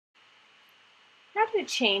How do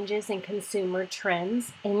changes in consumer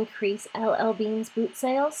trends increase LL Bean's boot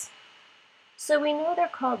sales? So we know they're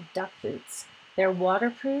called duck boots. They're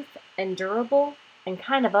waterproof and durable and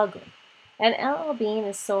kind of ugly. And LL Bean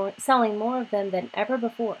is selling more of them than ever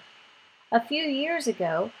before. A few years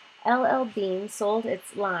ago, LL Bean sold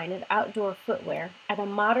its line of outdoor footwear at a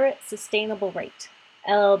moderate, sustainable rate.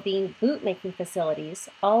 LL Bean boot-making facilities,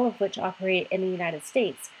 all of which operate in the United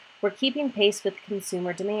States, were keeping pace with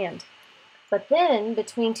consumer demand. But then,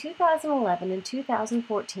 between 2011 and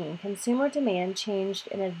 2014, consumer demand changed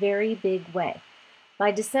in a very big way.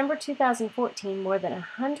 By December 2014, more than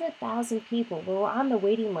 100,000 people were on the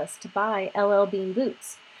waiting list to buy LL Bean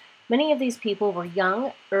boots. Many of these people were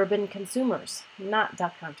young, urban consumers, not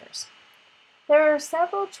duck hunters. There are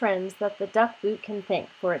several trends that the duck boot can thank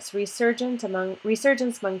for its resurgence among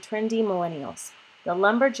trendy millennials. The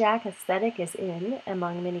lumberjack aesthetic is in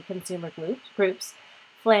among many consumer groups.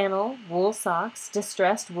 Flannel, wool socks,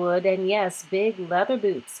 distressed wood, and yes, big leather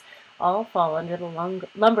boots all fall under the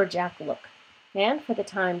lumberjack look. And for the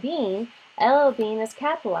time being, LL Bean is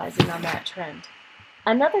capitalizing on that trend.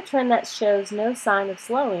 Another trend that shows no sign of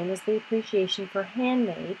slowing is the appreciation for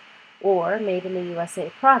handmade or made in the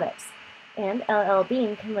USA products, and LL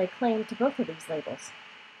Bean can lay claim to both of these labels.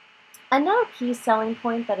 Another key selling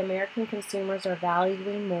point that American consumers are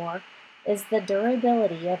valuing more is the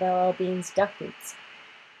durability of LL Bean's duck boots.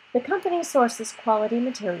 The company sources quality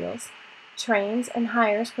materials, trains and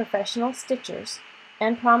hires professional stitchers,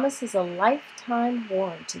 and promises a lifetime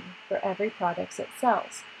warranty for every product it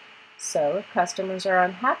sells. So, if customers are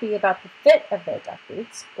unhappy about the fit of their duck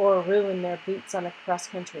boots or ruin their boots on a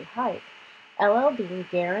cross-country hike, LL Bean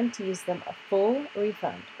guarantees them a full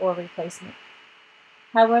refund or replacement.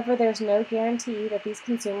 However, there's no guarantee that these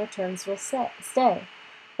consumer trends will stay.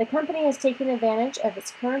 The company is taking advantage of its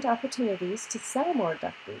current opportunities to sell more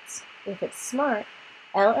duck boots. If it's smart,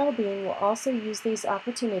 LL Bean will also use these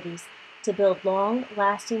opportunities to build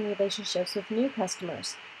long-lasting relationships with new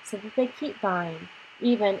customers so that they keep buying,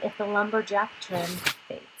 even if the lumberjack trend